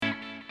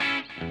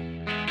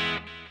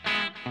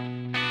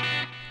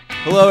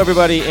Hello,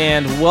 everybody,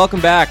 and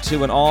welcome back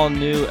to an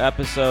all-new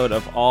episode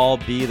of All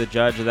Be the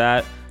Judge of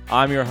That.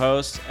 I'm your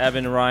host,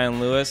 Evan Ryan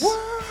Lewis.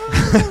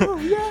 Whoa,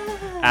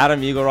 yeah.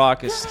 Adam Eagle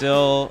Rock is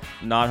still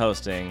not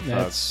hosting,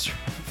 That's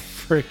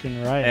folks.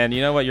 freaking right. And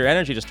you know what? Your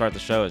energy to start the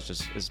show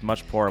is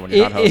much poorer when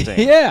you're not hosting.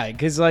 Yeah,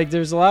 because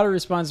there's a lot of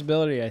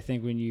responsibility, I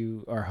think, when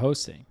you are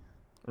hosting.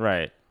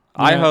 Right.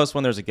 You I know? host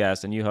when there's a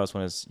guest, and you host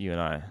when it's you and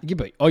I. Yeah,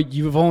 but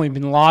you've only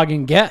been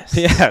logging guests.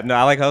 Yeah, no,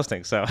 I like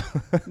hosting, so.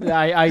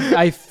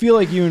 I feel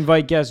like you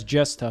invite guests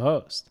just to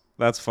host.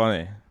 That's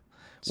funny.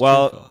 It's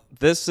Well, truthful.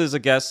 this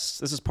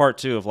is part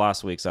 2 of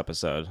last week's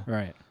episode.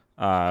 Right.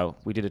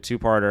 We did a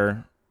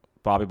 2-parter,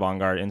 Bobby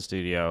Bongard in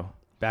studio.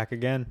 Back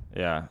again.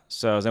 Yeah.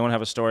 So does anyone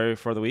have a story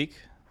for the week?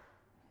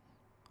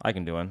 I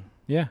can do one.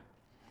 Yeah.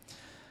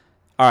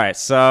 All right.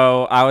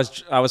 So I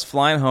was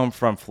flying home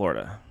from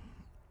Florida,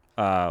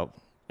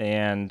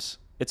 and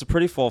it's a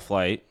pretty full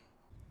flight.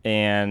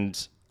 And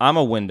I'm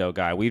a window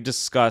guy. We've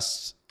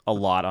discussed a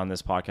lot on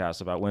this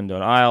podcast about window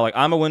and aisle. Like,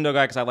 I'm a window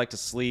guy because I like to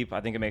sleep.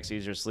 I think it makes it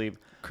easier to sleep.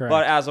 Correct.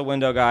 But as a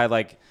window guy,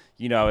 like,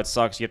 you know, it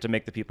sucks. You have to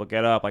make the people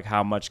get up. Like,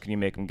 how much can you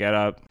make them get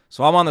up?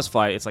 So I'm on this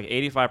flight. It's like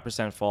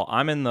 85% full.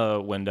 I'm in the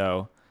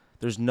window.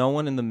 There's no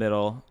one in the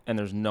middle, and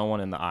there's no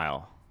one in the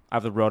aisle. I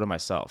have the row to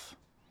myself.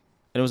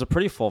 And it was a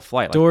pretty full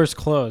flight. Like, Doors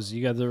closed.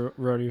 You got the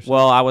row to yourself.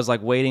 well, I was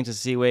like waiting to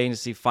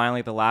see.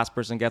 Finally, the last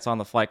person gets on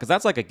the flight, because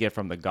that's like a gift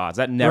from the gods.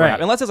 That never Right.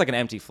 happens unless it's like an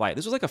empty flight.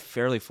 This was like a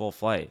fairly full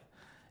flight,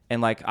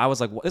 and like I was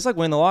like, it's like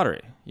winning the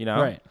lottery, you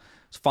know? Right.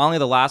 So finally,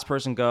 the last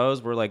person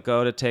goes. We're like,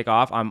 go to take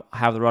off. I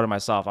have the row to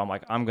myself. I'm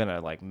like, I'm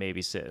gonna like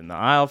maybe sit in the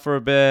aisle for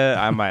a bit.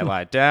 I might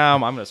lie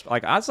down. I'm gonna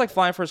like, it's like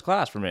flying first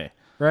class for me.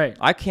 Right.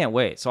 I can't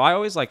wait. So I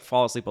always like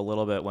fall asleep a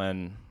little bit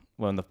when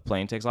the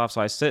plane takes off. So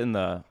I sit in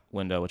the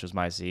window, which is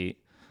my seat.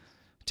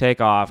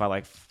 Take off. I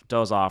like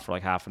doze off for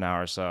like half an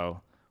hour or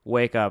so.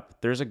 Wake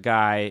up. There's a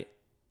guy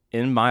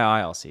in my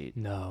aisle seat,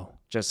 No.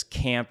 just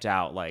camped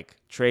out, like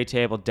tray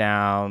table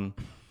down,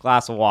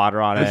 glass of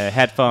water on it,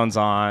 headphones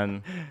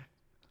on,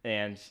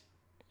 and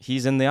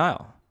he's in the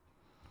aisle.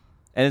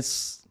 And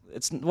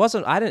it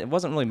wasn't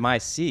really my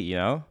seat, you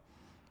know,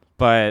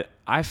 but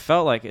I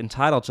felt like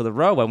entitled to the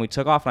row when we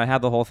took off and I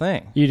had the whole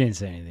thing. You didn't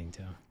say anything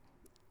to him.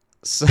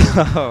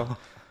 So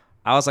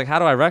I was like, how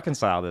do I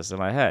reconcile this in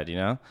my head, you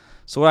know?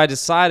 So what I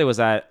decided was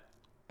that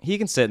he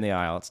can sit in the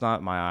aisle. It's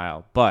not my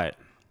aisle, but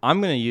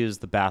I'm going to use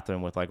the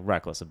bathroom with like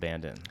reckless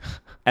abandon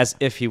as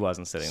if he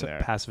wasn't sitting So there.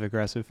 passive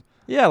aggressive.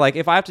 Yeah, like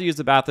if I have to use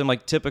the bathroom,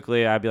 like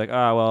typically I'd be like,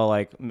 oh, well,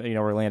 like, you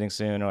know, we're landing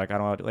soon, or like, I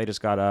don't know, they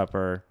just got up,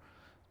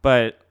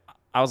 but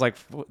I was like,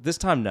 this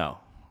time, no.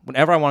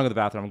 Whenever I want to go to the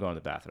bathroom, I'm going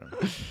to the bathroom.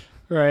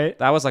 Right.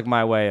 That was like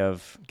my way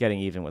of getting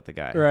even with the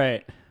guy.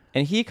 Right.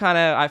 And he kind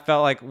of, I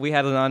felt like we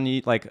had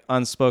an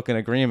unspoken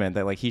agreement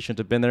that like he shouldn't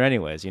have been there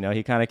anyways. You know,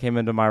 he kind of came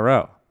into my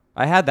row.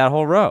 I had that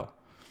whole row.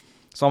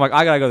 So I'm like,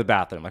 I got to go to the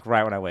bathroom, like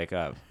right when I wake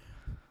up.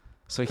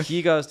 So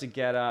he goes to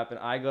get up and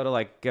I go to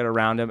like get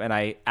around him, and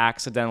I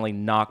accidentally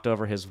knocked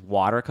over his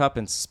water cup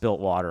and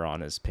spilt water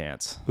on his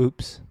pants.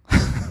 Oops.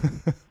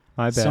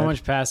 My bad. So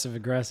much passive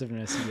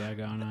aggressiveness you got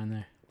going on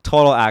there.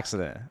 Total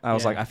accident. I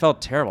was Yeah. like, I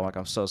felt terrible. Like,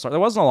 I'm so sorry. There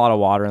wasn't a lot of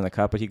water in the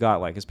cup, but he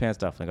got like, his pants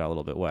definitely got a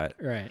little bit wet.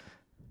 Right.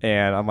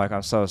 And I'm like,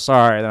 I'm so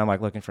sorry. And then I'm like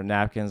looking for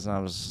napkins, and I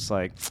was just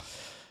like,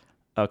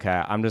 okay,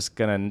 I'm just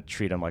going to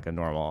treat him like a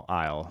normal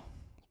aisle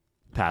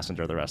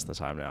passenger the rest of the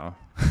time now.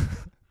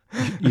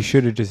 You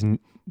should have just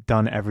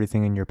done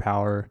everything in your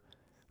power.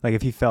 Like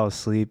if he fell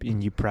asleep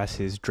and you press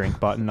his drink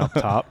button up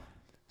top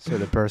so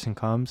the person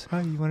comes, oh,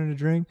 you wanted a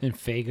drink? And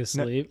fake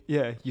asleep.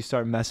 Yeah, you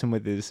start messing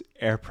with his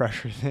air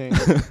pressure thing.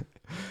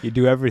 You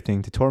do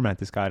everything to torment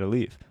this guy to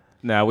leave.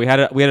 No, we had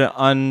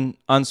an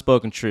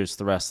unspoken truce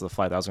the rest of the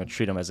flight. I was going to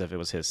treat him as if it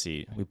was his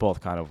seat. We both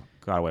kind of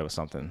got away with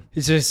something.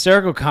 It's a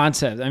hysterical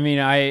concept. I mean,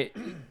 I've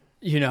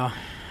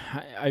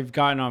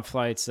gotten on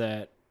flights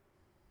that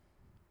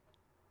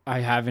I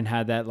haven't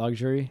had that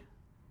luxury,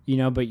 you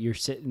know, but you're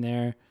sitting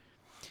there.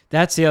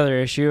 That's the other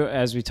issue,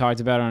 as we talked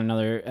about on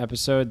another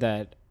episode,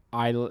 that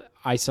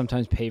I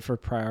sometimes pay for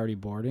priority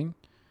boarding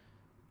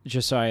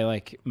just so I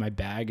like my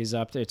bag is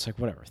up there. It's like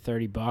whatever,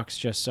 $30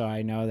 just so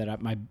I know that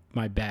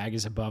my bag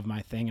is above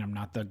my thing. And I'm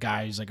not the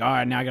guy who's like, all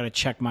right, now I got to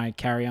check my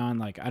carry-on.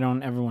 Like, I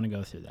don't ever want to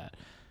go through that.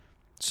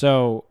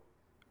 So,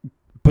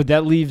 but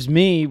that leaves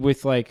me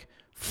with like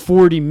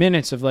 40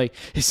 minutes of like,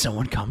 is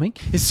someone coming?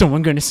 Is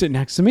someone going to sit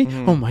next to me?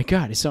 Mm-hmm. Oh my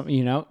God. Is something,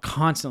 you know,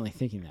 constantly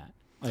thinking that.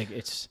 Like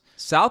it's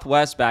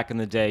Southwest back in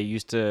the day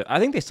used to, I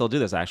think they still do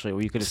this actually,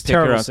 where you could just pick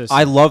terrible your own. system.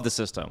 I love the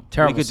system.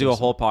 Terrible We could do a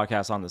system. whole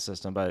podcast on the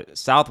system, but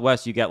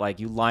Southwest, you get like,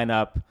 you line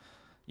up,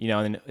 you know,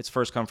 and it's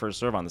first come, first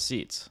serve on the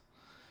seats.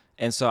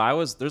 And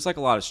so there's like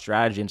a lot of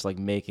strategy into like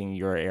making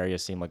your area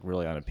seem like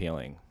really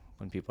unappealing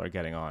when people are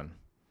getting on.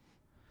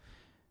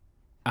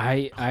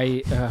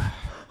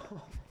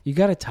 You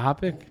got a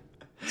topic?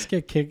 Let's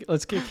get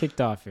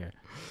kicked off here.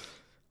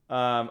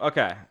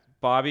 Okay.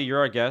 Bobby, you're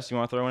our guest. You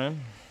want to throw one in?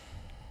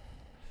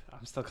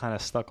 I'm still kind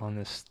of stuck on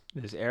this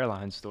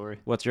airline story.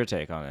 What's your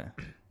take on it?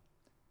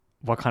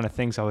 What kind of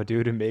things I would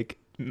do to make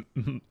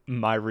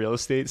my real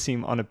estate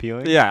seem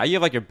unappealing. Yeah, you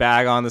have like your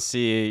bag on the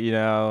seat, you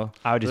know.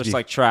 I would There's just be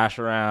like trash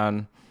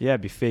around.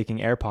 be faking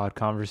AirPod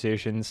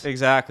conversations.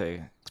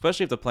 Exactly.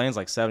 Especially if the plane's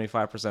like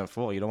 75%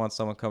 full. You don't want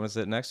someone coming to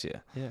sit next to you.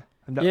 Yeah.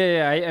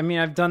 Yeah. I mean,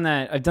 I've done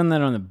that. I've done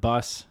that on the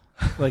bus.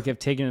 Like I've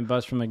taken a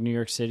bus from like New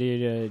York City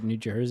to New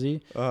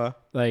Jersey.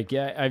 Like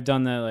yeah, I've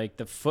done that. Like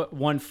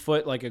one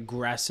foot like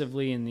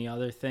aggressively in the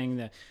other thing.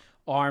 The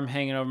arm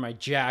hanging over my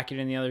jacket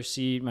in the other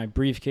seat. My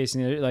briefcase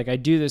in the other. Like I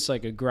do this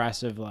like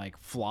aggressive like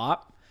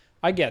flop.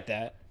 I get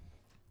that.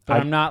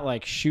 But I'm not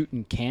like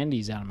shooting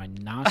candies out of my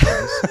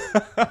nostrils.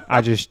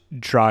 I just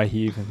dry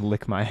heave and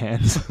lick my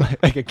hands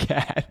like a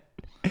cat.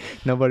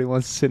 Nobody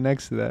wants to sit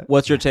next to that.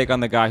 What's your take on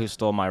the guy who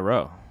stole my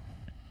row?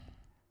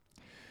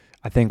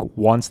 I think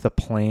once the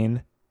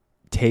plane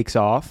takes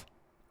off,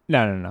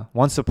 no.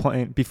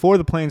 Before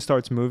the plane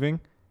starts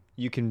moving,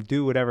 you can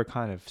do whatever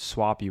kind of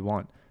swap you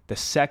want. The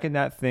second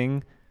that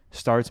thing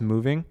starts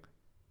moving,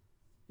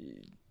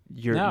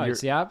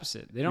 it's the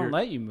opposite. They don't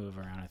let you move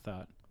around, I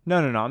thought. No.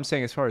 I'm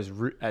saying as far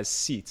as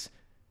seats.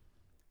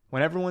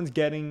 When everyone's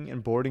getting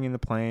and boarding in the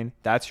plane,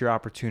 that's your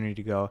opportunity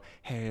to go,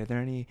 hey, are there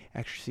any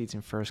extra seats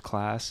in first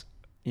class,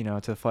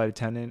 to the flight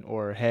attendant?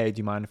 Or, hey, do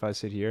you mind if I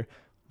sit here?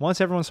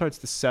 Once everyone starts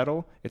to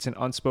settle, it's an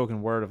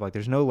unspoken word of like,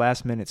 there's no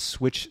last minute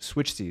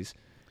switch these.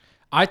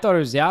 I thought it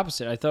was the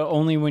opposite. I thought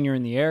only when you're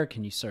in the air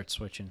can you start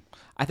switching.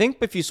 I think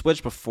if you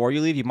switch before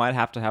you leave, you might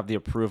have to have the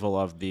approval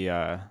of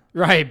the...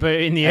 Right, but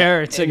in the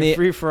air, it's like a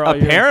free-for-all.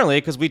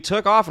 Apparently, because we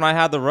took off and I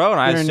had the row and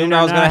I assumed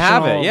I was going to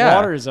have it. Yeah.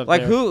 Waters up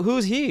like, there.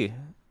 Who's he?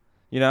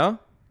 You know?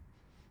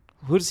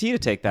 Who's he to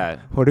take that?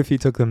 What if he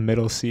took the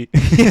middle seat?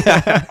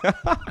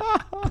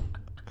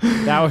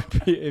 That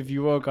would be if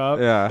you woke up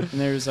and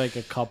there was like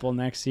a couple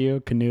next to you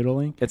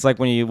canoodling. It's like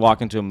when you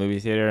walk into a movie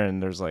theater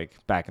and there's like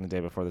back in the day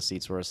before the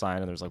seats were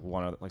assigned and there's like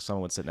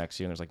someone would sit next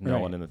to you and there's like no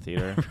one in the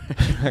theater.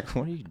 Like,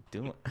 what are you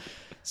doing?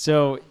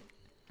 So,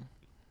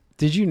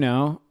 did you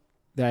know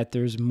that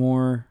there's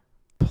more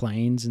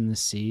planes in the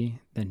sea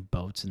than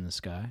boats in the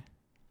sky?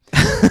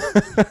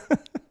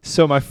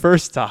 So my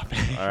first topic.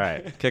 All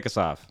right, kick us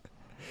off.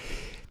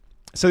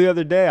 So the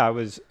other day I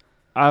was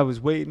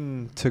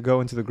waiting to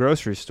go into the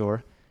grocery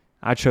store.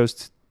 I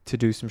chose to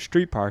do some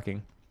street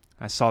parking.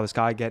 I saw this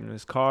guy get in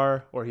his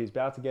car, or he's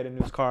about to get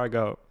into his car. I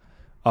go,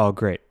 oh,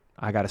 great.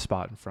 I got a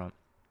spot in front.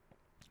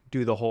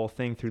 Do the whole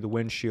thing through the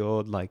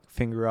windshield, like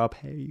finger up.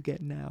 Hey, you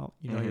getting out?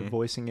 You're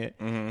voicing it.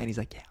 And he's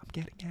like, yeah, I'm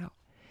getting out.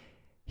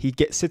 He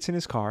sits in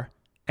his car,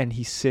 and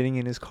he's sitting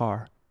in his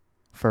car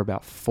for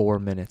about 4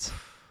 minutes.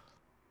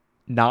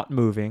 Not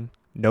moving.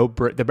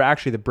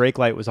 Actually, the brake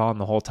light was on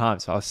the whole time,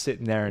 so I was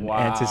sitting there in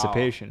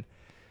anticipation.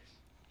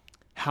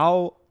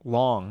 How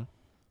long,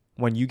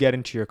 when you get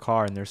into your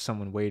car and there's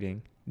someone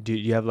waiting, do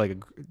you have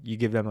you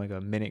give them like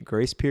a minute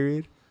grace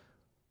period?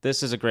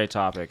 This is a great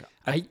topic.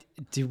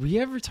 Did we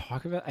ever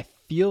talk about? I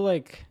feel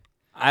like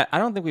I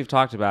don't think we've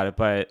talked about it,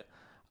 but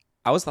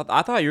I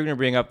thought you were gonna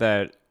bring up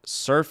that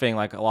surfing.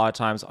 Like a lot of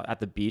times at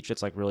the beach,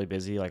 it's like really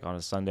busy, like on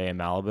a Sunday in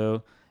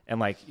Malibu. And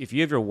like if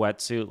you have your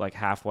wetsuit like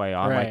halfway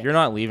on, like you're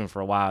not leaving for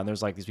a while, and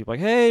there's like these people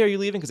like, hey, are you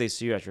leaving? Because they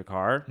see you at your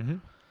car.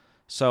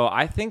 So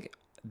I think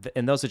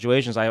in those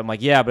situations, I'm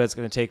like, yeah, but it's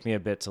going to take me a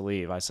bit to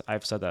leave.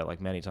 I've said that like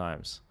many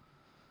times.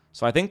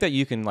 So I think that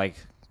you can like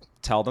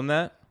tell them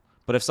that.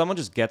 But if someone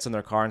just gets in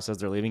their car and says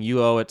they're leaving, you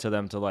owe it to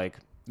them to like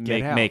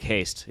make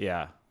haste.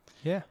 Yeah.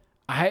 Yeah.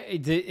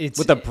 It's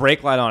with the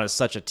brake light on is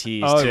such a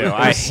tease too.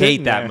 I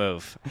hate that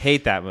move.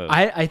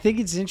 I think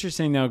it's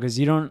interesting though, because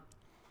you don't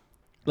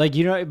like,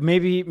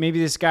 maybe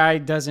this guy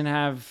doesn't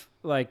have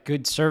like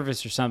good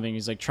service or something.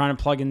 He's like trying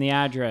to plug in the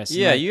address.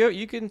 Yeah,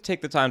 you can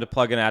take the time to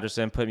plug an address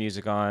in, put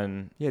music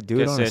on. Yeah, do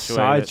it on a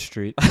side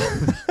street.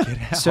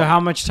 So how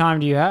much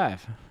time do you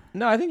have?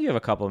 No, I think you have a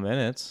couple of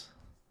minutes.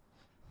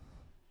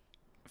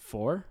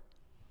 4?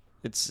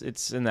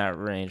 It's in that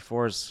range.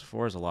 4 is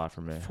a lot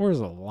for me. 4 is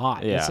a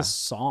lot. Yeah. It's a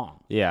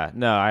song. Yeah,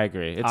 no, I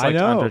agree. It's like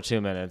under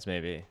 2 minutes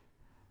maybe.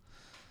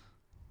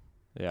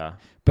 Yeah.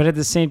 But at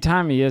the same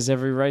time, he has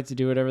every right to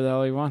do whatever the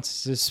hell he wants.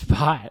 It's his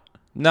spot.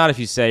 Not if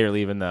you say you're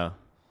leaving, though.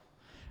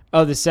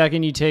 Oh, the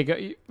second you take...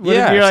 If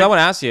someone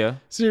asks you.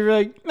 So you're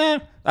like, nah.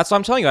 That's what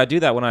I'm telling you. I do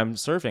that when I'm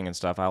surfing and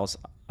stuff. I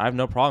have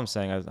no problem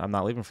saying I'm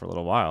not leaving for a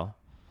little while.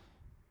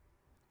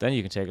 Then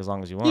you can take as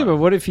long as you want. Yeah, but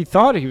what if he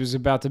thought he was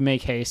about to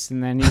make haste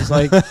and then he's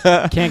like,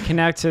 can't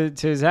connect to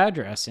his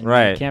address and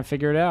he can't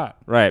figure it out?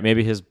 Right.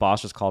 Maybe his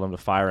boss just called him to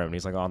fire him and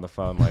he's like on the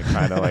phone, like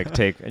trying to like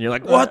take... And you're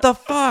like, what the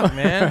fuck,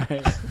 man?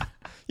 Right.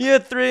 You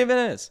had 3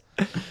 minutes.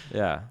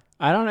 Yeah.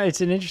 I don't know.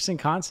 It's an interesting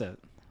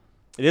concept.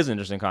 It is an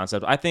interesting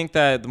concept. I think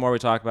that the more we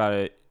talk about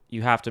it,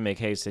 you have to make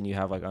haste and you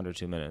have like under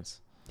 2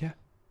 minutes. Yeah.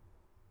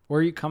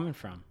 Where are you coming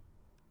from?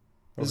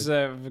 This is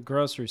a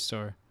grocery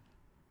store.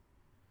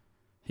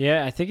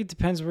 Yeah, I think it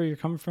depends where you're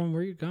coming from,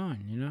 where you're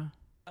going,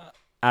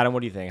 Adam, what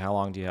do you think? How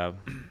long do you have?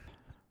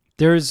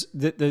 There's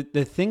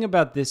the thing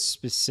about this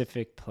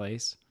specific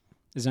place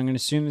is I'm going to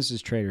assume this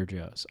is Trader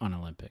Joe's on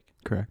Olympic.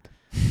 Correct.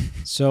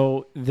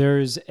 So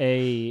there's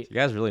a... You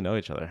guys really know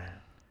each other.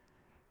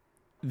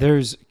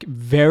 there's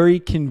very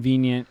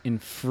convenient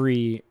and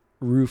free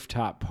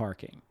rooftop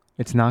parking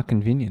It's not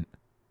convenient.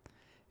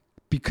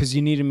 because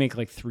you need to make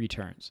like 3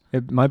 turns.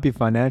 It might be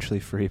financially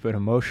free, but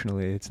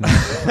emotionally, it's not.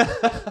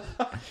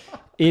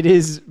 It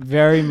is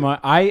very much.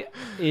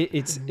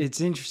 It's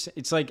interesting.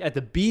 It's like at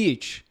the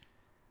beach.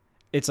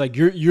 It's like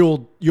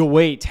you'll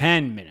wait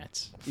 10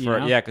 minutes.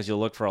 Because you'll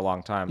look for a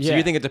long time. So Yeah.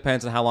 you think it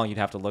depends on how long you'd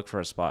have to look for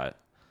a spot?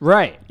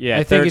 Right. Yeah,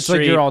 I think it's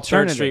like your 3rd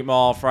alternative. Street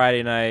Mall,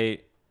 Friday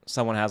night,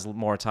 someone has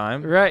more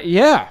time. Right.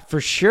 Yeah, for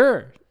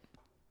sure.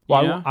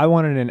 Well, You know? I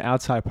wanted an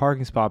outside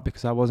parking spot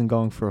because I wasn't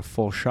going for a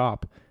full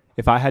shop.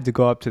 If I had to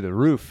go up to the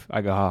roof,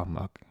 I go,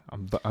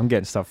 I'm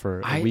getting stuff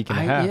for a week and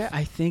a half. Yeah,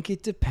 I think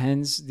it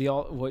depends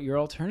what your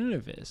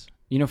alternative is.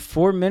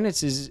 4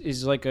 minutes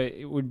is like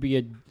it would be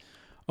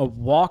a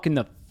walk in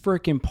the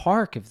freaking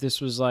park if this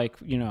was like,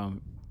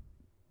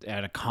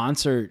 at a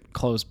concert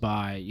close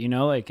by,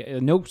 like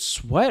no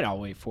sweat. I'll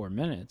wait 4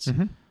 minutes.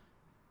 Mm-hmm.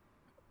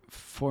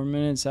 4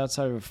 minutes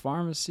outside of a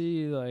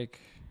pharmacy. Like,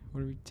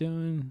 what are we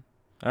doing?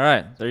 All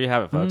right, there you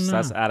have it, folks. know.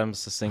 That's Adam's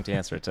succinct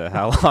answer to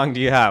how long do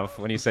you have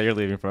when you say you're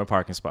leaving from a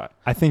parking spot.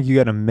 I think you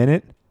got a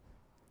minute,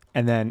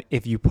 and then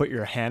if you put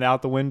your hand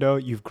out the window,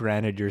 you've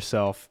granted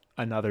yourself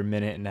another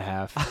minute and a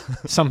half.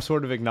 Some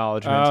sort of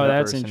acknowledgement to Oh, the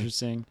that's person.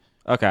 interesting.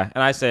 Okay,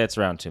 and I say it's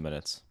around 2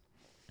 minutes.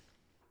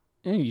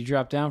 Yeah, you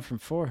dropped down from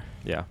 4.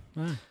 Yeah.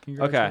 Ah,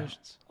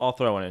 congratulations. I'll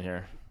throw one in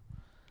here.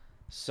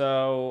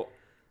 So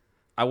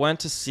I went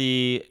to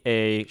see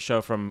a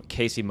show from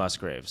Casey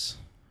Musgraves.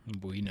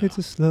 We know. It's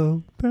a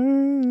slow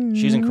burn.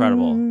 She's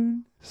incredible.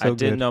 So I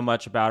didn't good. know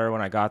much about her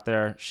when I got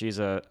there. She's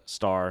a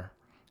star.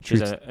 She's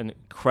Treats- an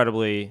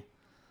incredibly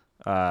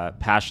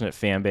passionate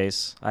fan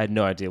base. I had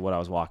no idea what I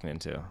was walking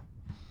into.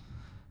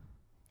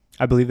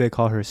 I believe they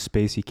call her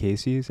Spacey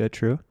Casey. Is that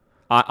true?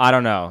 I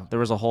don't know. There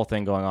was a whole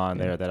thing going on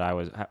there that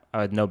I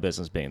had no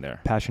business being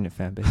there. Passionate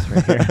fan base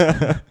right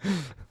here.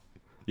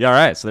 Yeah, all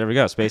right. So there we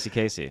go. Spacey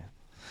Casey.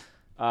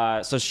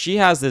 So she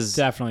has this.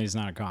 Definitely is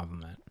not a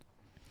compliment.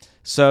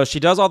 So she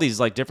does all these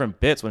like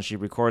different bits when she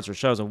records her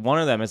shows, and one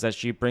of them is that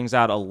she brings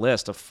out a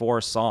list of 4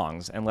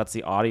 songs and lets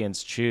the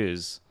audience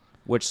choose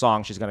which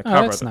song she's going to Oh,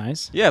 cover. that's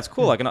nice. Yeah, it's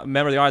cool. Like a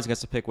member of the audience gets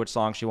to pick which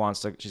song she's going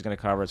to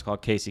cover. It's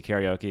called Casey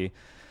Karaoke.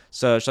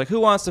 So she's like, "Who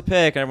wants to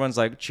pick?" And everyone's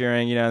like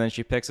cheering, and then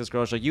she picks this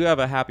girl. She's like, "You have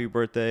a happy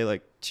birthday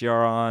like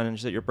tiara on," and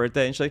she's like, "Your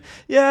birthday?" And she's like,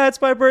 "Yeah, it's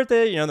my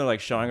birthday." And they're like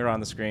showing her on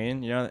the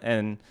screen,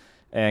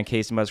 and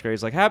Casey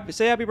Musgraves like,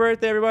 say happy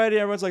birthday, everybody.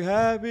 Everyone's like,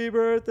 happy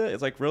birthday.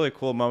 It's like really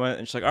cool moment.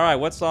 And she's like, all right,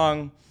 what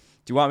song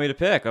do you want me to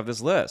pick of this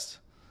list?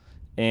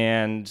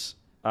 And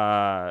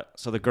so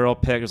the girl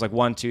picked, it was like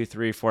 1, 2,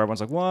 3, 4.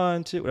 Everyone's like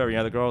 1, 2,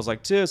 whatever. The girl was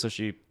like 2. So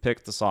she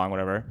picked the song,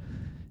 whatever.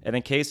 And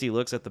then Casey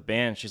looks at the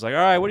band. She's like,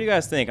 all right, what do you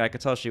guys think? And I could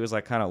tell she was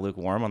like kind of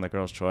lukewarm on the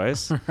girl's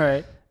choice.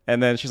 Right.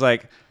 And then she's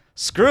like,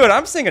 screw it,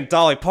 I'm singing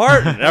Dolly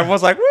Parton. And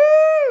everyone's like,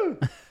 woo!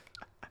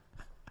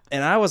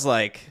 And I was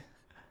like,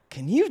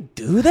 can you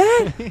do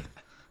that?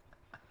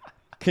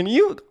 Can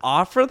you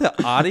offer the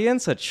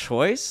audience a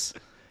choice?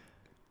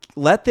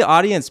 Let the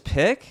audience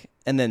pick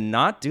and then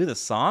not do the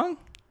song?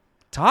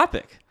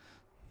 Topic.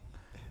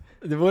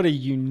 What a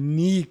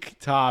unique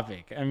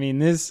topic. I mean,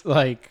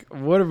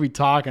 what are we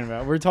talking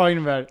about? We're talking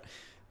about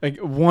like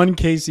one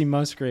Casey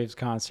Musgraves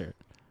concert.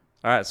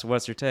 All right, so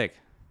what's your take?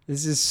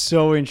 This is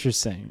so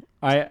interesting.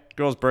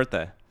 Girl's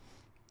birthday.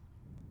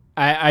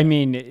 I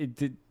mean,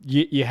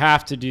 you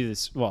have to do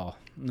this. Well,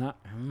 not.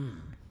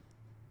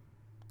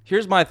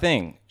 Here's my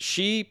thing.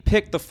 She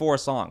picked the 4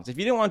 songs. If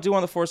you didn't want to do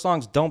one of the 4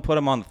 songs, don't put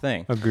them on the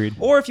thing. Agreed.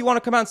 Or if you want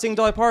to come out and sing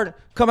Dolly Parton,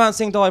 come out and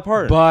sing Dolly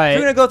Parton. But if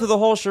you're going to go through the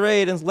whole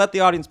charade and let the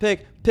audience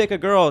pick a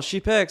girl, she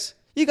picks,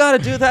 you got to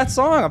do that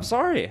song. I'm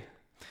sorry.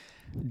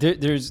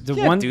 There's the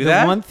Can't one. do The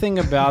that. one thing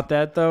about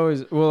that though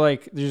is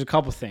there's a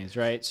couple things,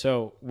 right?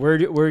 So where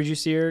did you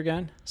see her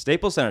again?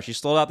 Staples Center. She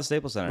sold out the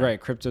Staples Center. Right,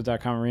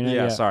 Crypto.com Arena.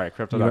 Yeah, sorry. You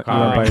went,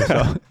 Crypto.com. by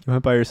yourself? You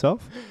went by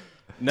yourself?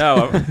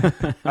 No.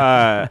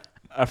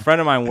 A friend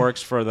of mine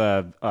works for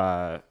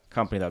the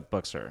company that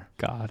books her.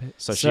 Got it.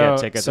 So she had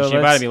tickets. so And she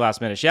invited let's- me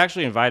last minute. She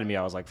actually invited me.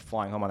 I was like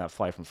flying home on that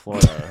flight from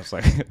Florida. I was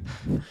like,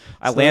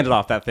 I landed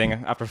off that thing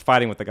after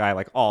fighting with the guy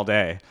like all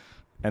day.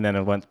 And then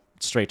it went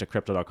straight to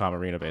Crypto.com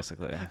Arena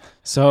basically.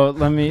 So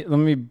let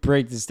me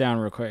break this down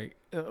real quick.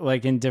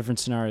 Like in different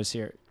scenarios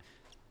here.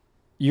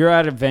 You're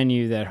at a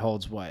venue that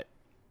holds what?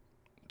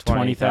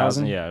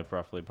 20,000? Yeah,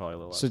 roughly, probably a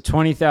little less. So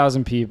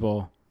 20,000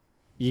 people.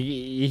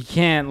 You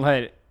can't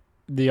let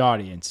the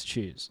audience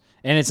choose.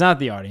 And it's not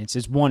the audience,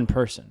 it's one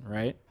person,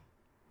 right?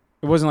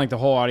 It wasn't like the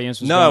whole audience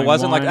was No, going it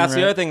wasn't like one, that's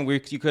the right? other thing.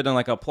 You could have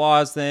like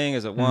applause thing.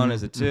 Is it one?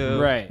 Is it 2?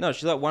 Right. No,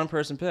 she let one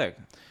person pick.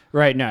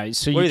 Right, no.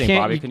 So What do you think,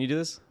 can't Bobby? Can you do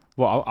this?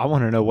 Well, I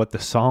want to know what the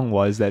song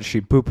was that she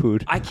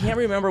poo-pooed. I can't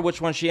remember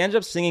which one. She ended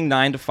up singing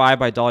 9 to 5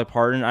 by Dolly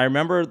Parton. I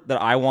remember that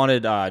I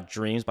Wanted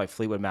Dreams by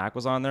Fleetwood Mac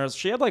was on there.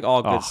 She had like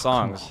all good come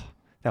songs. on.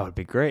 That would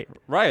be great.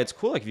 Right, it's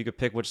cool. Like if you could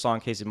pick which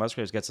song Casey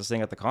Musgraves gets to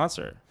sing at the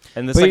concert,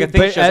 and it's But- like I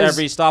think but she has as-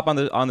 every stop on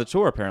the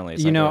tour. Apparently,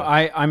 it's you like know,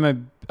 a-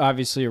 I'm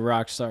obviously a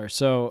rock star.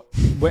 So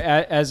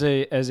as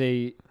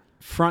a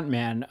front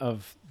man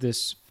of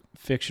this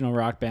fictional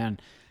rock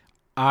band.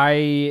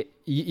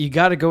 You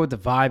got to go with the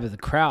vibe of the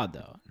crowd,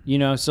 though. You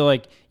know, so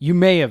like you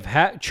may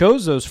have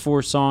chose those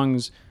 4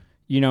 songs,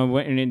 you know,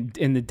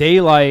 in the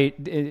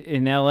daylight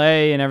in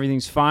LA and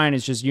everything's fine.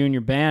 It's just you and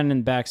your band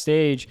and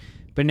backstage.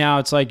 But now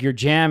it's like you're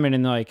jamming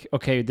and like,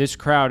 okay, this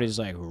crowd is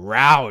like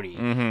rowdy.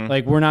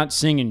 Like we're not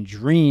singing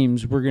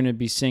Dreams. We're going to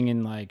be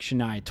singing like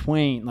Shania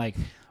Twain. Like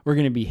we're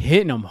going to be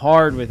hitting them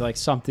hard with like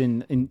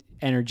something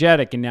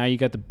energetic. And now you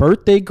got the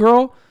birthday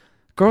girl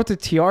with the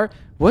tiara.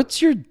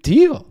 What's your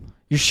deal?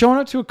 You're showing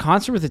up to a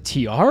concert with a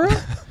tiara?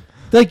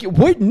 Like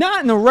what?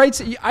 Not in the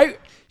right.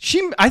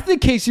 I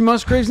think Casey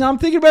Musgraves. Now I'm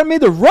thinking about it,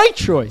 made the right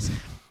choice.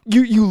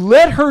 You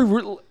let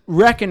her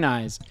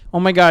recognize. Oh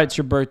my God, it's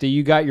your birthday.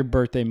 You got your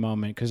birthday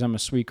moment because I'm a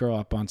sweet girl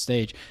up on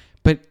stage.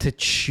 But to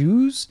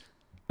choose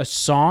a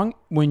song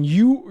when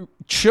you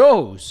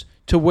chose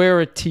to wear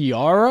a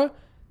tiara,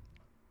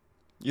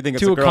 You think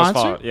it's to a a girl's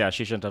concert? fault? Yeah,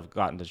 she shouldn't have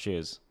gotten to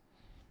choose.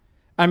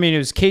 I mean, it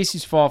was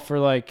Casey's fault for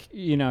like,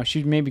 you know,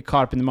 she maybe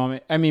caught up in the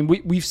moment. I mean,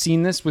 we've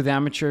seen this with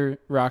amateur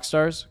rock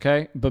stars,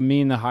 okay? But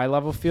me in the high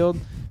level field,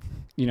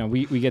 you know,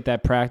 we get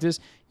that practice.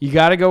 You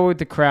got to go with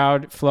the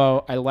crowd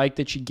flow. I like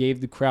that she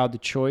gave the crowd the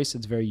choice.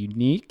 It's very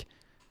unique.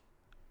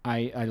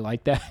 I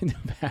like that in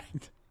the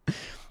fact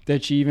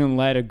that she even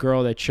let a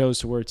girl that chose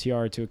to wear a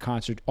tiara to a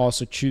concert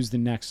also choose the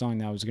next song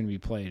that was going to be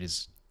played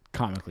is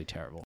comically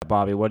terrible.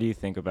 Bobby, what do you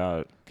think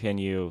about,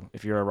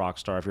 if you're a rock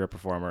star, if you're a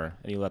performer,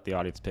 and you let the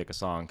audience pick a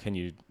song, can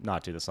you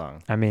not do the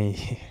song? I mean,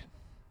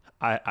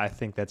 I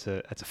think that's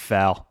a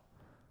foul.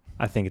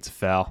 I think it's a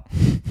foul.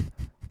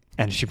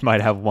 And she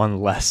might have one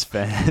less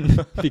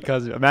fan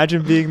because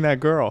imagine being that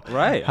girl.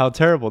 Right. How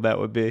terrible that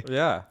would be.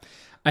 Yeah.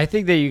 I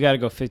think that you got to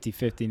go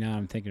 50-50 now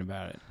I'm thinking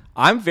about it.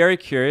 I'm very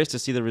curious to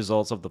see the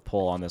results of the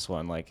poll on this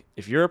one. Like,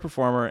 if you're a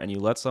performer and you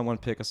let someone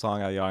pick a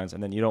song out of the audience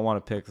and then you don't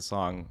want to pick the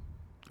song,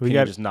 can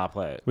you just not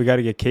play it? We got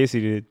to get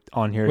Casey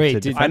on here Wait, to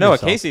did- defend I know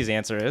herself. what Casey's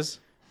answer is.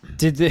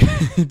 Did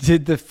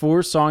the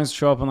 4 songs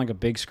show up on like a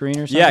big screen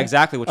or something? Yeah,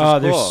 exactly, which is cool.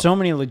 There's so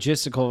many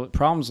logistical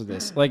problems with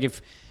this. Like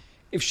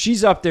if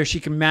she's up there, she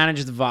can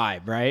manage the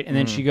vibe, right? And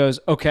then she goes,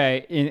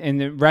 okay,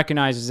 and it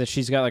recognizes that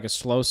she's got like a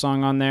slow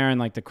song on there and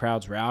like the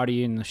crowd's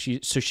rowdy and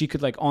so she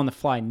could like on the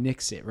fly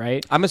nix it,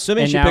 right? I'm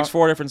assuming And she now- picks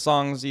 4 different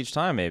songs each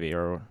time, maybe,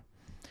 or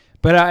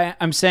But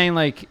I'm saying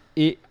like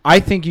I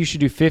think you should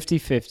do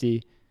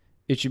 50-50.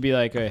 It should be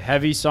like a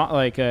heavy song,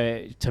 like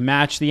to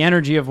match the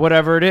energy of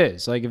whatever it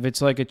is. Like if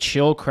it's like a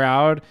chill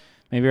crowd,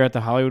 maybe you're at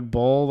the Hollywood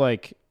Bowl.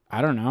 Like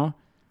I don't know.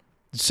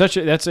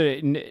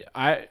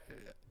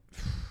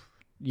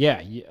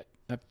 Yeah.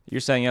 you're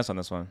saying yes on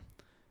this one.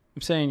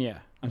 I'm saying yeah.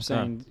 I'm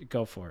saying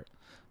go for it.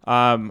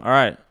 All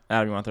right,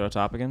 Adam, you want to throw a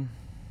topic in?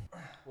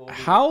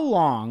 How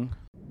long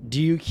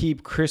do you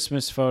keep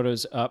Christmas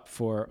photos up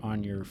for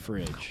on your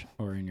fridge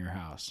or in your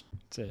house?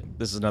 That's it.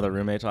 This is another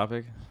roommate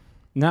topic.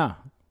 No.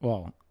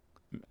 Well,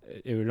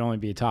 it would only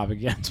be a topic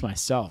against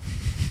myself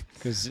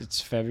because it's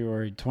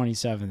February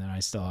 27th and I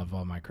still have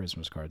all my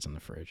Christmas cards in the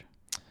fridge.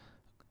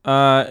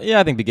 Yeah,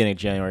 I think beginning of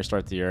January,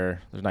 start the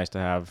year. They're nice to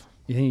have.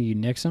 You think you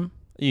nix them?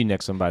 You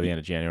nix them by the end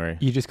of January.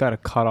 You just got to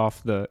cut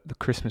off the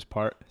Christmas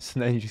part.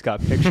 So then you just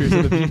got pictures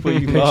of the people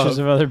you Pictures love.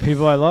 of other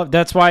people I love.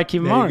 That's why I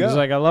keep them There you on because go.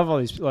 like I love all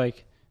these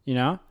like, you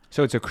know?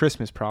 So it's a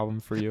Christmas problem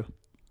for you.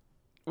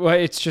 Well,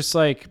 it's just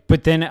like,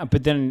 but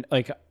then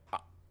like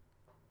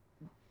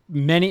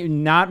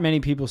not many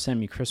people send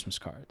me Christmas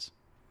cards.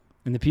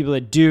 And the people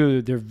that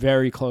do, they're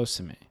very close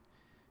to me.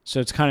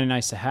 So it's kind of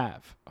nice to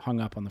have hung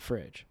up on the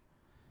fridge.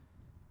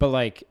 But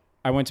like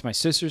I went to my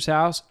sister's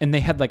house and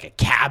they had like a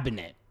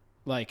cabinet.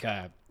 Like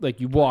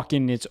you walk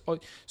in, it's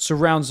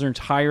surrounds their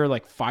entire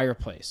like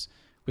fireplace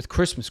with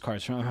Christmas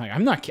cards.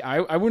 I'm like, I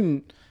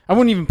wouldn't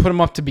even put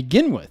them up to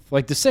begin with.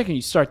 Like the second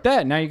you start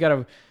that, now you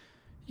got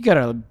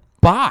a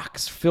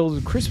box filled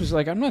with Christmas.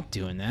 Like I'm not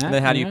doing that. And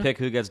then how do you know? pick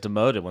who gets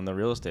demoted when the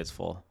real estate's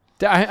full?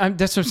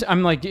 That's what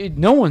I'm like.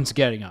 No one's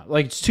getting up.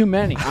 Like it's too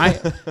many.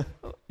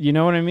 You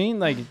know what I mean?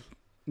 Like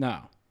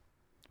no.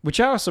 Which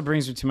also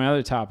brings me to my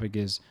other topic: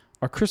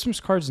 are Christmas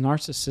cards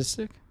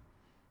narcissistic?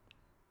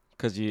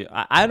 Because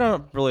I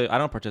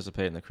don't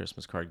participate in the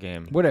Christmas card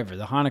game. Whatever,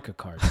 the Hanukkah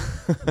cards.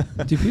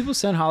 Do people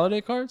send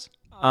holiday cards?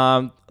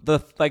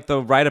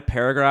 The write a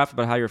paragraph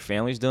about how your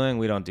family's doing.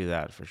 We don't do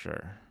that for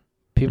sure.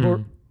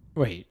 People,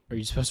 wait, are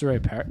you supposed to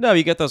write paragraph? No,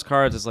 you get those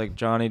cards. It's like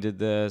Johnny did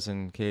this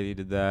and Katie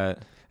did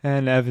that.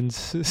 And Evan's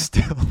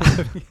still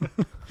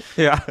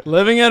Yeah,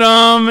 Living at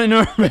home in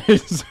our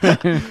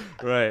basement.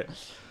 right.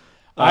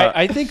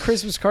 I think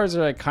Christmas cards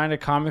are like kind of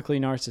comically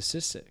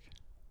narcissistic.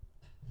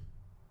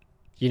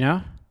 You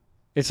know,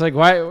 it's like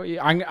why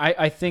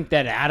I think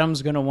that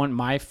Adam's gonna want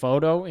my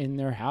photo in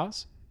their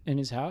house, in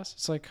his house.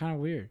 It's like kind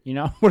of weird. You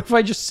know, what if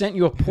I just sent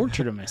you a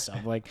portrait of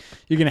myself? Like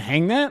you're gonna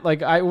hang that?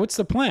 Like what's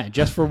the plan?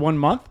 Just for 1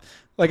 month?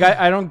 Like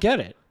I don't get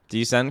it. Do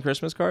you send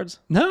Christmas cards?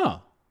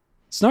 No,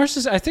 it's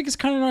narcissistic. I think it's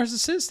kind of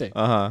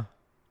narcissistic.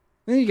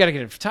 Then you got to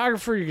get a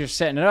photographer. You're just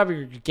setting it up.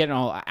 You're getting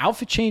all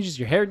outfit changes,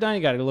 your hair done.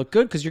 You got to look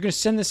good because you're going to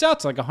send this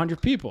out to like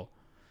 100 people.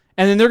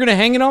 And then they're going to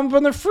hang it up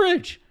on their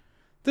fridge.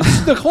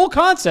 The whole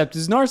concept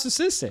is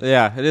narcissistic.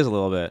 Yeah, it is a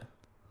little bit.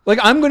 Like,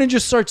 I'm going to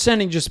just start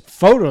sending just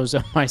photos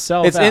of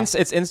myself It's out.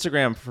 it's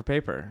Instagram for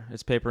paper.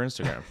 It's paper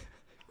Instagram.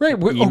 Right,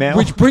 Email?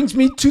 which brings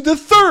me to the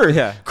third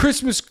Yeah.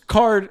 Christmas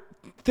card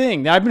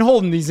thing. I've been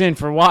holding these in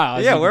for a while.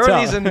 as Yeah, you where can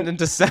are tell. these in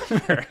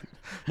December?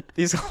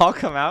 These all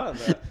come out in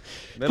the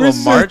middle This of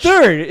is March. the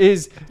third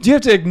is, do you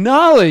have to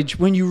acknowledge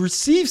when you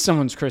receive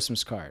someone's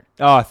Christmas card?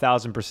 Oh,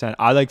 1,000%.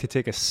 I like to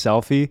take a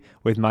selfie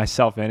with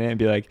myself in it and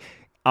be like,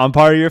 I'm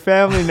part of your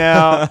family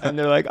now. And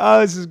they're like, oh,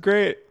 this is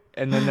great.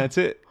 And then that's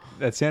it.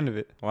 That's the end of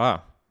it.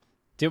 Wow.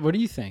 Dude, what do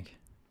you think?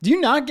 Do you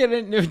not get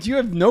it? Do you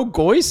have no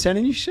goys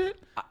sending you shit?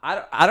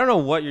 I don't know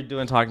what you're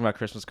doing talking about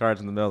Christmas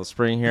cards in the middle of the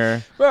spring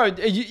here. Bro,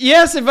 you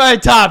asked if I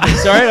had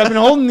topics, all right? I've been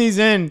holding these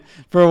in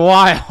for a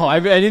while. I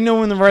didn't know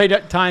when the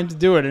right time to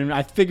do it, and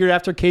I figured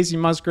after Casey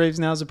Musgraves,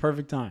 now's the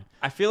perfect time.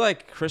 I feel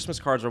like Christmas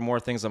cards are more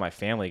things that my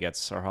family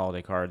gets, or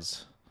holiday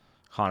cards,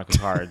 Hanukkah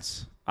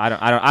cards.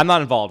 I'm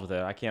not involved with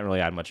it. I can't really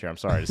add much here. I'm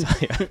sorry to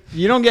tell you.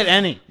 You don't get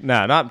any.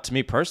 No, not to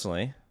me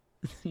personally.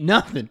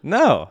 Nothing.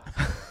 No.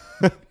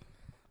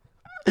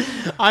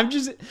 I'm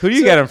just... Who do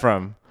you get them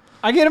from?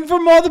 I get them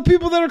from all the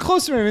people that are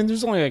close to me. I mean,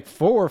 there's only like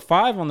 4 or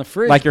 5 on the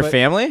fridge. Like your but-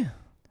 family?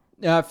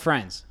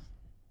 Friends.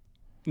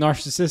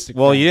 Narcissistic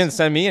Well, friends. you didn't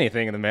send me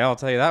anything in the mail. I'll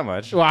tell you that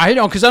much. Well, I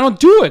don't, because I don't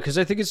do it, because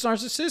I think it's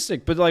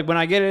narcissistic. But like when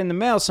I get it in the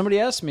mail, somebody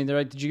asks me, they're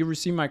like, "Did you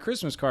receive my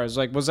Christmas card?" It's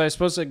like, was I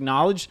supposed to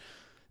acknowledge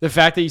the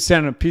fact that you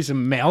sent a piece of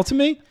mail to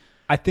me?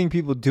 I think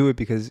people do it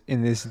because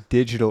in this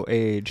digital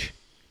age,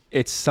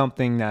 it's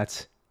something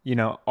that's, you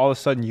know, all of a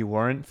sudden you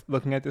weren't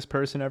looking at this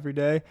person every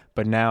day,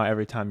 but now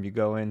every time you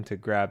go in to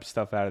grab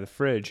stuff out of the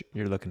fridge,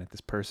 you're looking at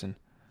this person.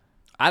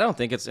 I don't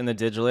think it's in the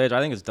digital age. I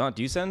think it's done.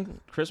 Do you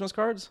send Christmas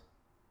cards?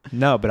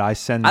 No, but I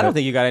send. I don't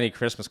think you got any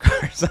Christmas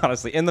cards,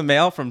 honestly, in the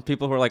mail from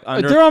people who are like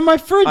under They're on my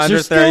fridge. under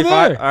They're still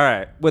 35. there. All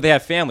right. Well, they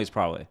have families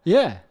probably.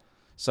 Yeah.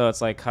 So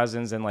it's like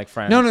cousins and like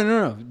friends.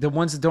 No. The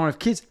ones that don't have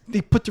kids, they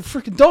put their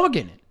freaking dog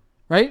in it,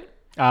 right?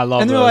 I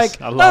love And they're those.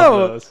 like, I love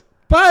 "Oh, those.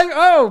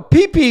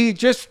 Pee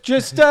just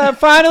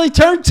finally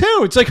turned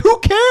 2. It's like, who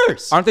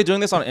cares? Aren't they doing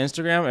this on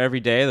Instagram every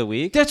day of the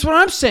week? That's what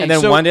I'm saying. And then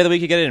So one day of the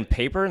week you get it in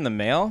paper in the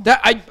mail?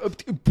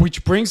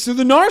 which brings to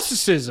the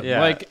narcissism. Yeah.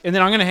 Like, and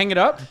then I'm gonna hang it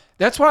up.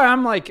 That's why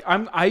I'm like,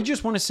 I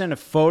just want to send a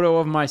photo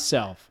of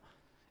myself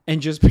and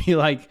just be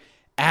like,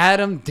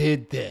 Adam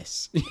did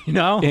this, you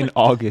know? In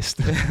August.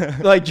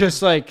 Like,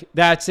 just like,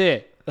 that's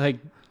it. Like,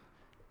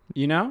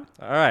 you know?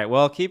 All right.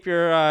 Well, keep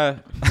your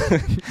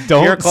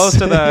Don't ear close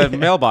to say the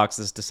mailbox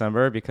this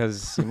December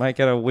because you might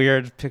get a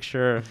weird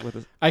picture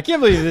with I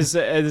can't believe this.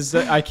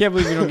 I can't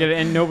believe you don't get it,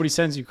 and nobody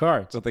sends you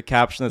cards. the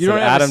caption that You said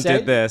don't have a Adam say?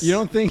 did this. You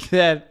don't think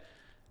that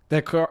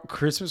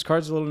Christmas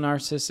card's a little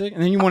narcissistic,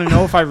 and then you want to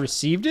know if I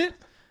received it?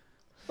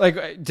 Like,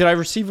 did I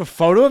receive a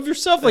photo of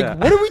yourself? Like, Yeah.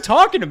 what are we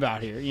talking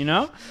about here? You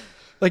know,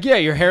 like, yeah,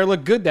 your hair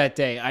looked good that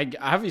day.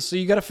 Obviously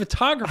you got a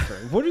photographer.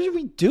 What are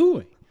we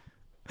doing?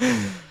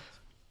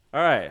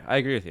 All right. I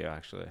agree with you,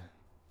 actually.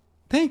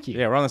 Thank you.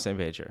 Yeah, we're on the same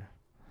page here.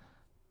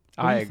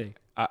 What do you think?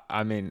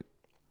 I mean,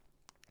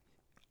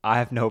 I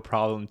have no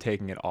problem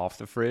taking it off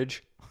the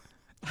fridge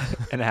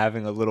and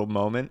having a little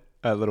moment,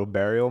 a little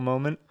burial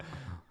moment,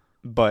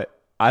 but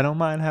I don't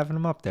mind having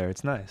them up there.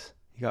 It's nice.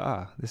 You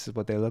go, this is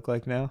what they look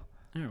like now.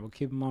 All right, we'll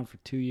keep them on for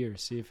 2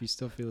 years. See if you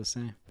still feel the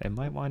same. They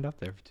might wind up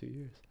there for 2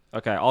 years.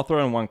 Okay, I'll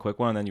throw in one quick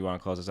one, and then you want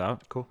to close us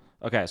out? Cool.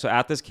 Okay, so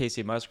at this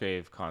Casey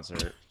Musgrave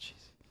concert,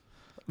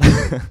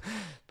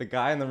 the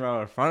guy in the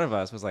row in front of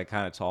us was like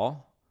kind of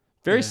tall.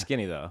 Very Yeah.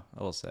 skinny, though,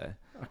 I will say.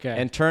 Okay.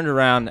 And turned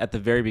around at the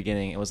very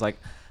beginning and was like,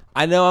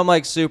 I know I'm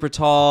like super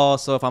tall,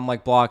 so if I'm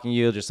like blocking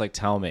you, just like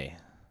tell me.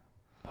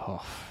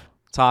 Oh,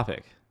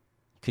 Topic.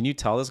 Can you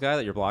tell this guy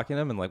that you're blocking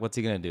him? And like, what's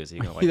he going to do? Is he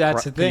going to like,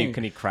 That's the thing.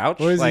 Can he crouch?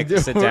 What does he Like do?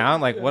 sit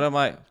down? Like, what am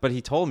I? But he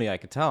told me I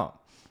could tell him.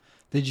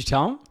 Did you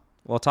tell him?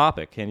 Well,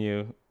 topic. Can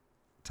you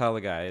tell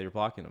the guy you're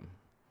blocking him?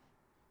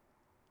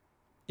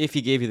 If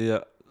he gave you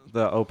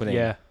the opening.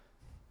 yeah.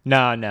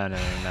 No.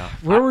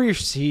 Where were your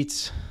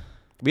seats?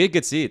 We had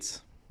good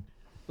seats.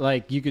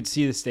 Like, you could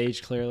see the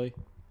stage clearly.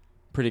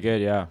 Pretty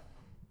good, yeah.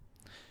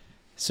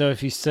 So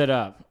if you stood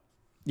up,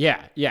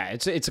 yeah,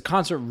 it's a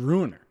concert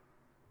ruiner.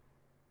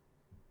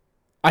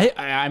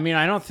 I mean,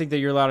 I don't think that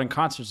you're allowed in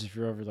concerts if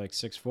you're over like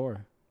 6'4".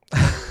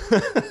 I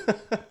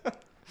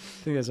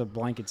think that's a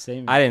blanket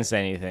statement. I didn't say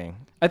anything.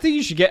 I think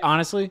you should get,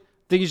 honestly, I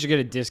think you should get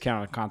a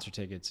discount on concert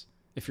tickets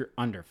if you're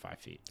under 5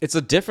 feet. It's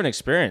a different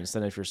experience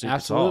than if you're super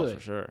Absolutely. tall,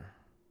 for sure.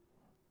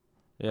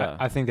 Yeah.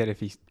 I think that if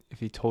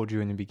he told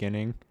you in the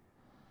beginning,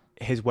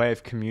 his way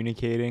of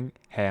communicating,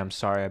 hey, I'm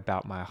sorry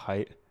about my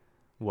height,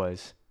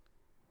 was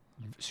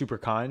super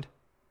kind.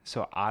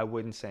 So I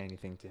wouldn't say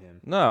anything to him.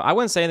 No, I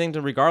wouldn't say anything to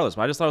him regardless,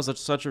 but I just thought it was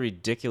such a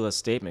ridiculous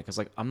statement because,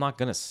 like, I'm not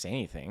going to say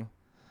anything.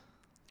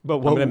 But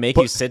I'm going to make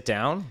you sit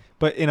down.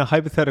 But in a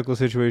hypothetical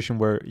situation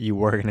where you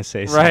were going to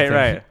say something,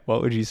 right.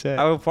 what would you say?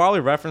 I would probably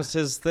reference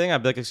his thing.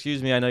 I'd be like,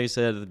 excuse me, I know you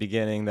said at the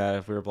beginning that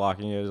if we were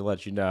blocking you to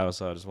let you know,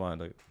 so I just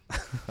wanted to.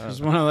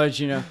 Just want to let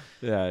you know.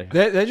 Yeah.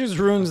 That just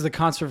ruins the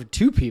concert for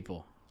 2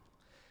 people.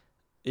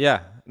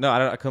 Yeah. No,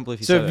 I couldn't believe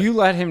he So said if you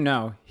let him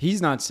know,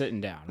 he's not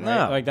sitting down, right?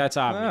 No. Like that's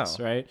obvious,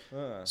 No. right?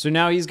 So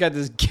now he's got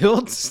this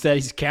guilt that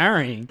he's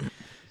carrying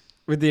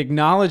with the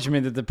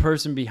acknowledgement that the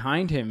person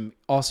behind him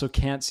also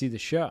can't see the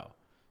show.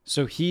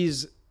 So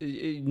he's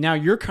now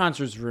your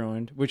concert's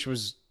ruined, which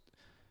was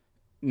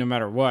no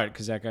matter what,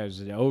 because that guy was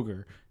an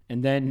ogre.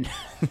 And then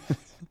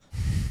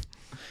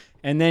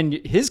and then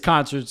his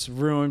concert's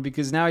ruined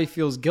because now he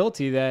feels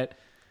guilty that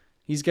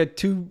he's got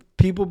two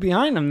people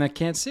behind him that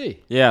can't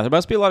see. Yeah, there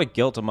must be a lot of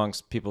guilt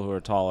amongst people who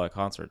are tall at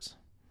concerts.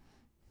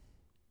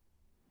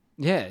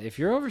 Yeah, if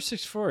you're over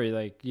 6'4", you're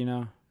like, you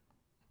know,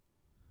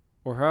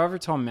 or however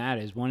tall Matt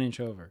is, 1 inch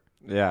over.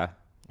 Yeah.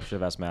 I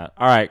should have asked Matt.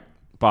 All right,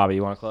 Bobby,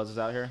 you want to close us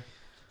out here?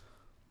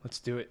 Let's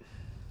do it.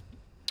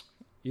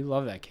 You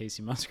love that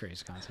Casey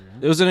Musgraves concert,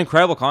 right? It was an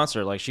incredible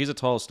concert. Like, she's a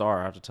total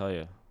star, I have to tell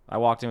you. I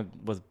walked in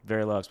with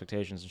very low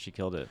expectations, and she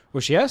killed it.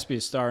 Well, she has to be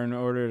a star in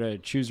order to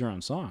choose her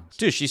own songs.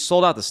 Dude, she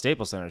sold out the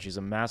Staples Center. She's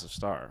a massive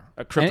star.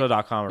 At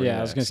Crypto.com. Yeah,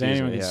 I was going to say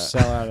anyone can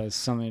sell out as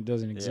something that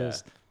doesn't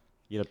exist. Yeah.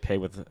 You had to pay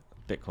with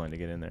Bitcoin to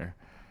get in there.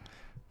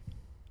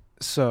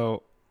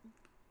 So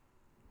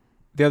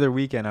the other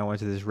weekend, I went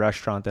to this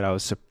restaurant that I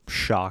was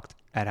shocked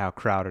at how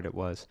crowded it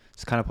was.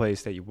 It's the kind of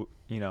place that you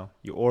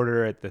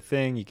order at the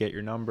thing, you get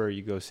your number,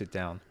 you go sit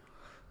down.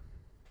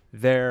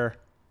 It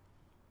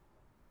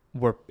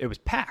was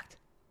packed.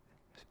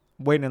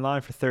 Waiting in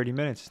line for 30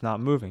 minutes, it's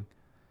not moving.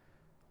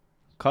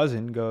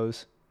 Cousin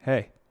goes,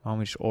 "Hey, why don't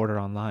we just order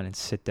online and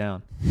sit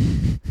down,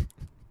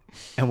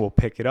 and we'll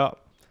pick it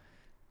up."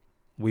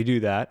 We do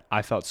that.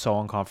 I felt so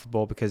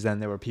uncomfortable because then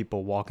there were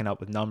people walking up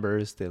with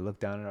numbers. They looked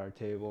down at our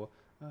table.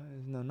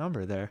 There's no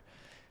number there.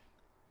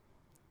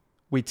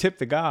 We tipped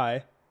the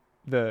guy,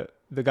 the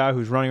guy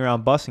who's running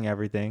around bussing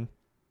everything,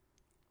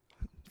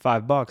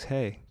 $5.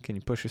 Hey, can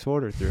you push this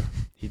order through?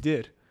 He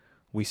did.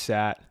 We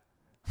sat.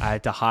 I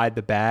had to hide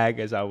the bag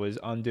as I was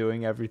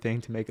undoing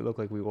everything to make it look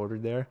like we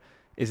ordered there.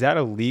 Is that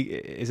a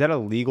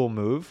legal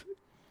move?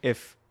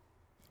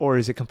 Or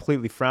is it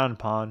completely frowned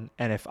upon?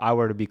 And if I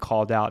were to be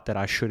called out, that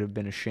I should have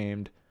been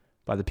ashamed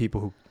by the people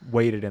who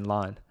waited in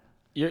line?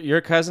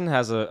 Your cousin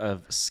has a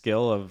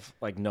skill of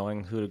like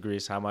knowing who to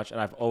grease how much,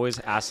 and I've always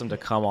asked him to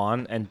come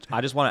on, and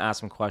I just want to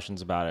ask him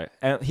questions about it.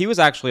 And he was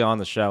actually on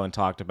the show and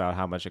talked about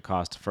how much it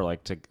cost for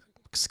like to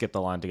skip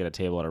the line to get a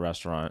table at a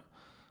restaurant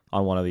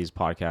on one of these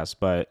podcasts.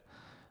 But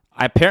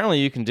apparently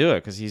you can do it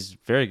because he's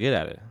very good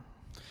at it.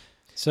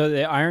 So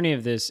the irony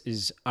of this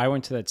is I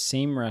went to that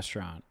same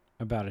restaurant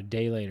about a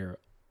day later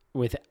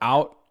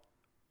without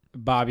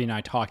Bobby and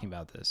I talking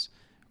about this.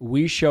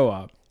 We show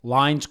up,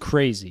 line's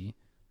crazy.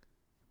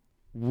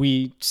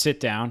 We sit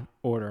down,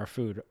 order our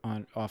food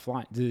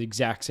offline. Do the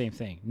exact same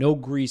thing. No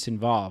grease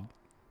involved,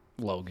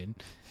 Logan.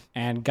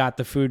 And got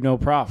the food no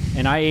problem.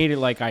 And I ate it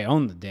like I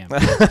owned the damn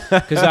thing.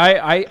 Because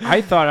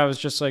I thought I was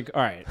just like,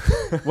 all right,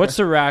 what's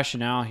the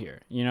rationale here?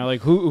 You know, like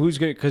who's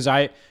good? Because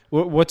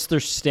what's their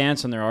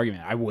stance on their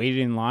argument? I waited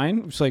in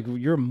line. It's like,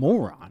 you're a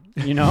moron,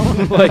 you know?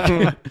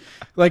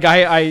 like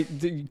I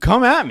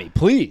come at me,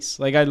 please.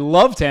 Like, I'd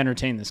love to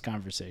entertain this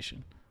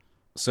conversation.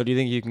 So do you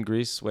think you can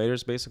grease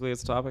waiters, basically,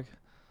 it's the topic?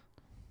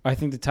 I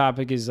think the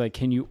topic is like,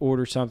 can you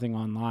order something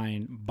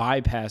online,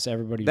 bypass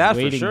everybody that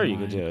waiting for sure in you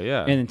line, could do,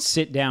 yeah. and then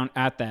sit down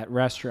at that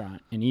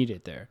restaurant and eat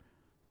it there?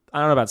 I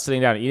don't know about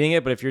sitting down and eating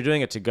it, but if you're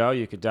doing it to go,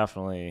 you could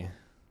definitely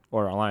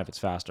order online if it's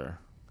faster.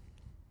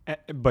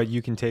 But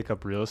you can take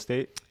up real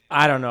estate.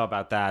 I don't know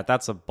about that.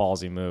 That's a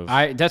ballsy move.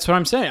 That's what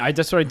I'm saying.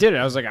 That's what I did.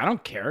 I was like, I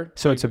don't care.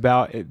 So it's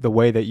about the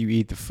way that you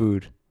eat the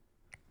food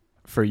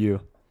for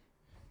you.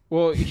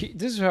 Well,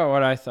 this is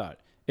what I thought.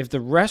 If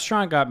the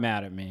restaurant got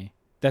mad at me,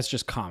 that's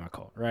just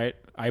comical, right?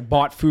 I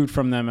bought food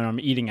from them and I'm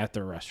eating at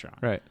their restaurant.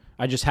 Right.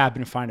 I just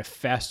happen to find a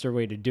faster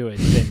way to do it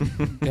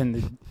than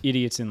the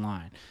idiots in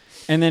line.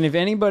 And then if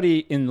anybody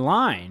in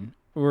line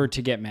were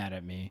to get mad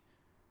at me,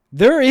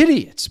 they're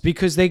idiots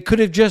because they could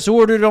have just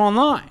ordered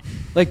online.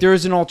 Like, there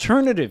is an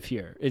alternative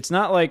here. It's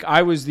not like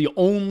I was the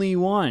only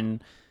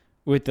one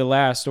with the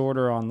last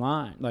order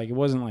online. Like, it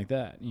wasn't like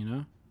that, you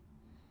know?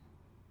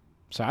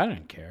 So I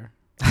didn't care.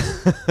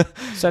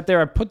 Sat there,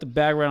 I put the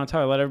bag right on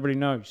top. I let everybody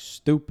know, you're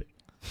stupid.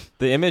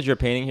 The image you're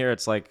painting here,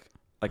 it's like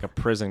a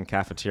prison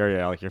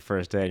cafeteria, like your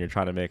first day, and you're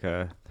trying to make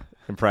a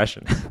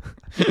impression.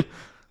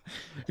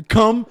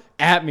 Come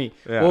at me.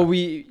 Yeah. Well,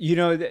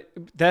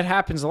 that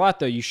happens a lot,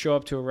 though. You show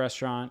up to a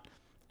restaurant,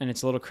 and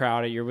it's a little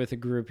crowded. You're with a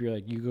group. You're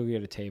like, you go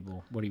get a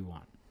table. What do you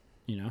want?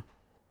 You know?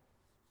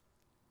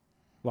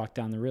 Lock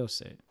down the real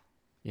estate.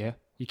 Yeah.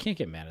 You can't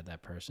get mad at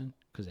that person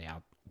because they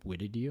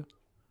outwitted you.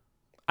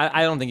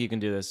 I don't think you can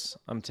do this.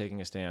 I'm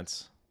taking a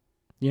stance.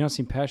 You don't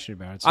seem passionate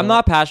about it. So I'm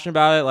not passionate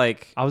about it.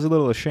 Like, I was a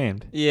little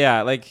ashamed.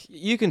 yeah, like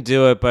you can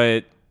do it,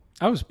 but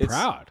I was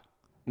proud.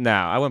 no,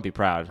 I wouldn't be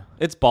proud.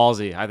 It's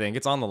ballsy. I think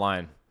it's on the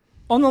line.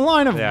 On the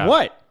line of Yeah.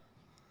 what?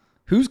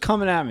 Who's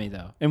coming at me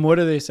though? And what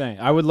are they saying?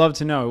 I would love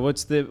to know.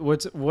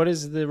 What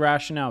is the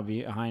rationale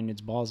behind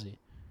it's ballsy?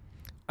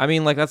 I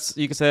mean, like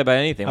you can say that about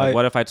anything. Like,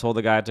 what if I told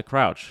the guy to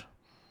crouch?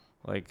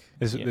 Like,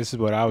 This is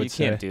what I would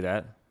say. You can't do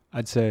that.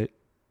 I'd say,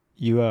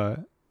 you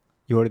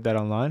ordered that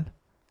online?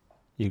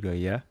 You go,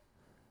 yeah.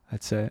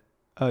 I'd say,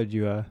 oh,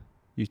 you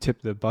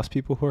tip the bus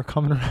people who are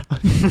coming around?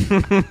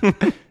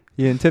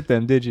 You didn't tip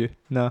them, did you?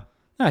 No.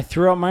 I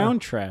threw out my own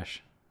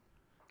trash.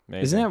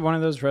 Amazing. Isn't that one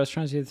of those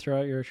restaurants you have to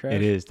throw out your trash?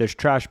 It is. There's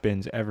trash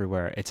bins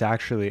everywhere. It's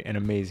actually an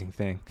amazing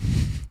thing.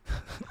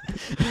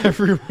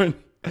 Everyone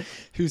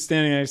who's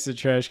standing next to the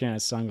trash can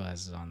has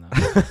sunglasses on,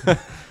 though.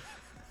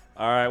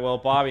 All right. Well,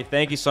 Bobby,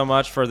 thank you so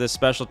much for this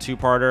special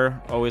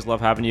two-parter. Always love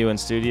having you in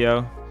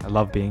studio. I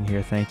love being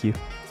here. Thank you.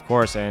 Of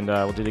course, and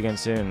we'll do it again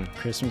soon.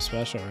 Christmas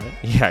special, right?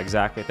 Yeah,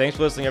 exactly. Thanks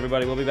for listening,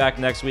 everybody. We'll be back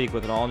next week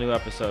with an all-new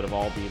episode of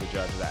I'll Be the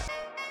Judge of That.